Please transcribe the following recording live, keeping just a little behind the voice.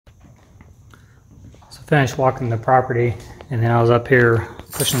finished walking the property, and then I was up here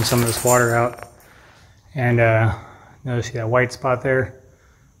pushing some of this water out, and noticed that white spot there.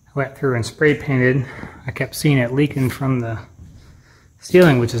 I went through and spray painted. I kept seeing it leaking from the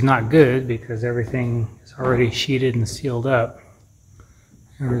ceiling, which is not good because everything is already sheeted and sealed up.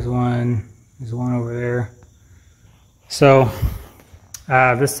 There's one over there. So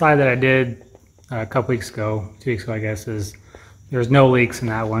this side that I did a couple weeks ago, 2 weeks ago I guess, is there's no leaks in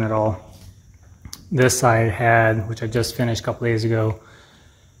that one at all. This side had, which I just finished a couple days ago,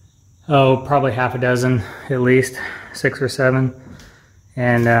 probably half a dozen at least, 6 or 7.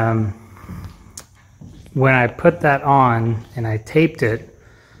 And when I put that on and I taped it,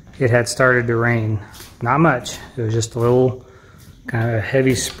 it had started to rain. Not much, it was just a little kind of a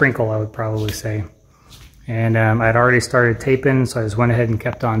heavy sprinkle, I would probably say. And I'd already started taping, so I just went ahead and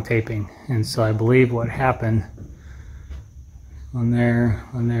kept on taping. And so I believe what happened, on there,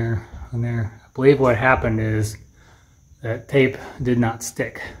 I believe what happened is that tape did not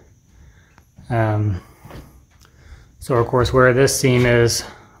stick. So of course where this seam is,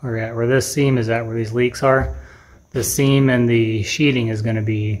 where this seam is at, where these leaks are, the seam and the sheeting is going to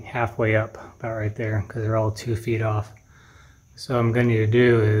be halfway up, about right there, because they're all 2 feet off. So what I'm going to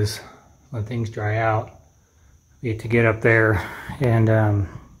do is, when things dry out, need to get up there and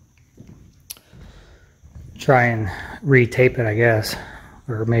try and re-tape it, I guess.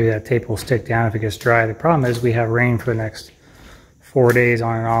 Or maybe that tape will stick down if it gets dry. The problem is we have rain for the next 4 days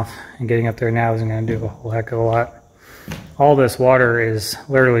on and off, and getting up there now isn't going to do a whole heck of a lot. All this water is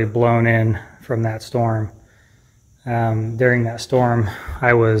literally blown in from that storm. During that storm,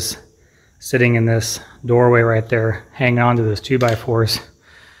 I was sitting in this doorway right there, hanging on to those 2x4s,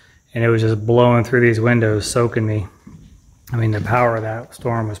 and it was just blowing through these windows, soaking me. I mean, the power of that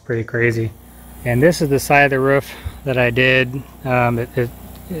storm was pretty crazy. And this is the side of the roof that I did. It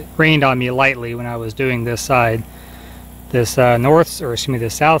rained on me lightly when I was doing this side. This the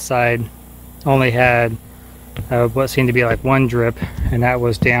south side only had what seemed to be like 1 drip, and that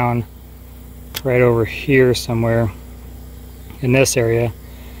was down right over here somewhere in this area.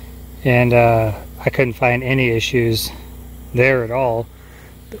 And I couldn't find any issues there at all.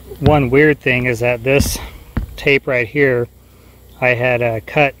 One weird thing is that this tape right here, I had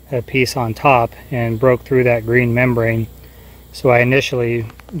cut a piece on top and broke through that green membrane. So I initially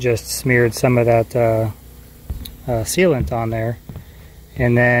just smeared some of that sealant on there,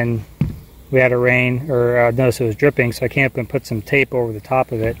 and then we had a rain, or noticed it was dripping, so I came up and put some tape over the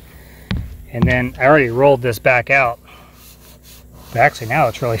top of it. And then I already rolled this back out, but actually now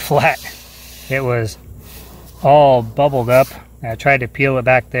it's really flat. It was all bubbled up. I tried to peel it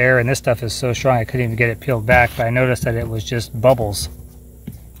back there, and this stuff is so strong I couldn't even get it peeled back, but I noticed that it was just bubbles.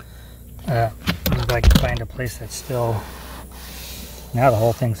 If I can find a place that's still... Now the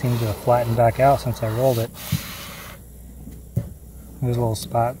whole thing seems to have flattened back out since I rolled it. There's a little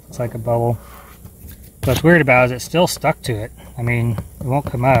spot, it's like a bubble. What's weird about it is it's still stuck to it. I mean, it won't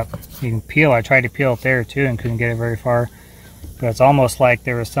come up. You can peel, I tried to peel it there too and couldn't get it very far. But it's almost like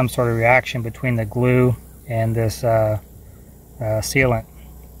there was some sort of reaction between the glue and this sealant.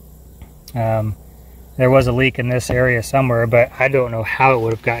 There was a leak in this area somewhere, but I don't know how it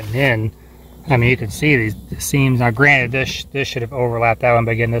would have gotten in. I mean, you can see these seams. Now granted, this should have overlapped that one,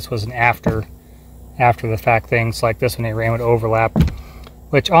 but again, this was an after the fact thing. So like this one, it rain would overlap,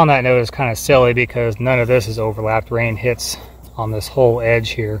 which on that note is kind of silly because none of this is overlapped. Rain hits on this whole edge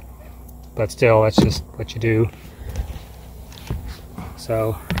here, but still, that's just what you do.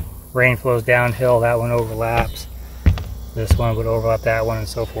 So rain flows downhill, that one overlaps, this one would overlap that one, and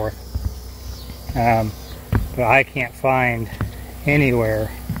so forth. But I can't find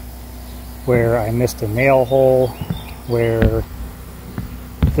anywhere where I missed a nail hole, where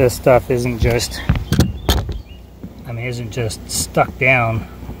this stuff isn't just stuck down.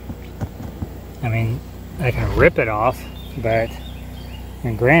 I mean, I can rip it off, but,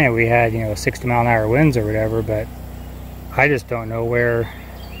 and granted we had, 60-mile-an-hour winds or whatever, but I just don't know where,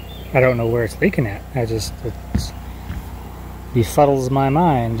 it's leaking at. It befuddles my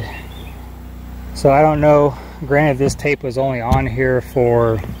mind. So I don't know. Granted, this tape was only on here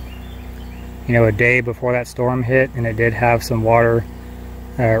for, a day before that storm hit, and it did have some water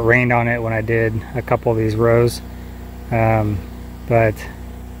rained on it when I did a couple of these rows. But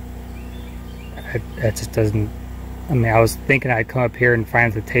it just doesn't, I mean, I was thinking I'd come up here and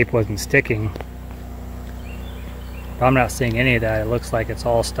find the tape wasn't sticking. But I'm not seeing any of that. It looks like it's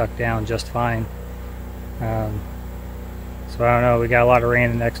all stuck down just fine. So I don't know, we got a lot of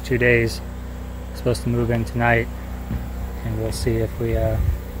rain in the next 2 days. Supposed to move in tonight, and we'll see if we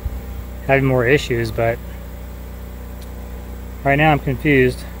have more issues, but right now I'm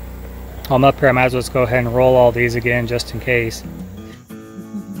confused. While I'm up here, I might as well just go ahead and roll all these again just in case.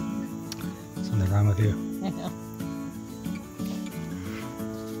 Something wrong with you. I know.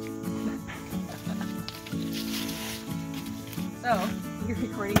 So, you're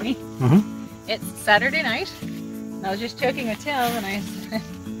recording me? Mm-hmm. It's Saturday night. I was just joking with Tim and I said...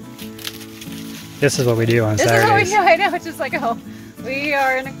 This is what we do on This Saturdays. is what we do, I know. It's just like, oh, we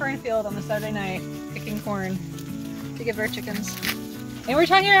are in a cornfield on a Saturday night picking corn to give our chickens. And we're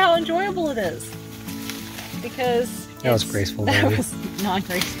talking about how enjoyable it is. Because that was graceful. That baby. was not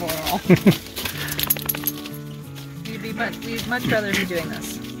graceful at all. We'd much rather be doing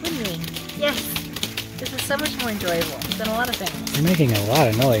this. Wouldn't we? Yes. This is so much more enjoyable than a lot of things. You're making a lot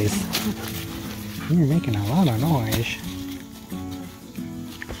of noise. You're making a lot of noise.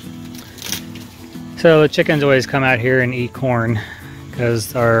 So the chickens always come out here and eat corn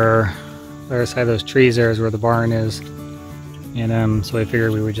because our other side of those trees there is where the barn is. And so we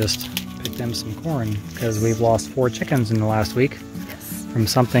figured we would just pick them some corn because we've lost 4 chickens in the last week. Yes. From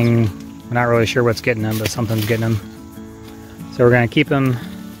something, we're not really sure what's getting them, but something's getting them. So we're gonna keep them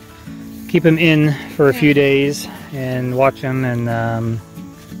in for a few days and watch them and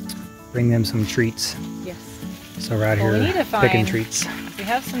bring them some treats. Yes. So we're out Well, we need here to picking find- treats. We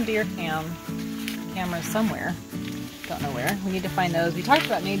have some deer cameras somewhere. Don't know where. We need to find those. We talked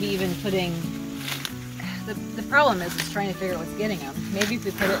about maybe even putting... The problem is trying to figure out what's getting them. Maybe if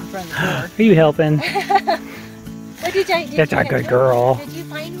we put it in front of the door. Are you helping? What did That's a good girl. Did you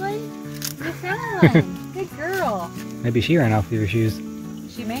find one? You found one. Good girl. Maybe she ran off with your shoes.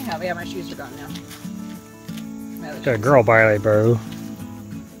 She may have. Yeah, my shoes are gone now. My other Good shoes. girl, Barley, bro.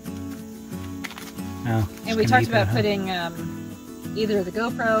 Oh, And we talked about putting either the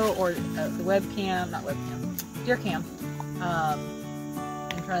GoPro or the webcam, not webcam, deer cam,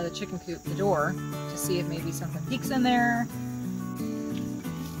 in front of the chicken coop, the door, to see if maybe something peeks in there.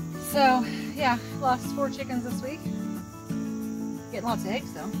 So, yeah, lost 4 chickens this week. Getting lots of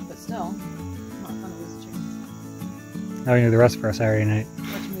eggs though, but still, not fun to lose chickens. Now we do the rest for our Saturday night.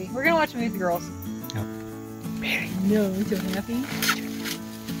 Watch a movie. We're gonna watch a movie with the girls. Yep. No, so happy.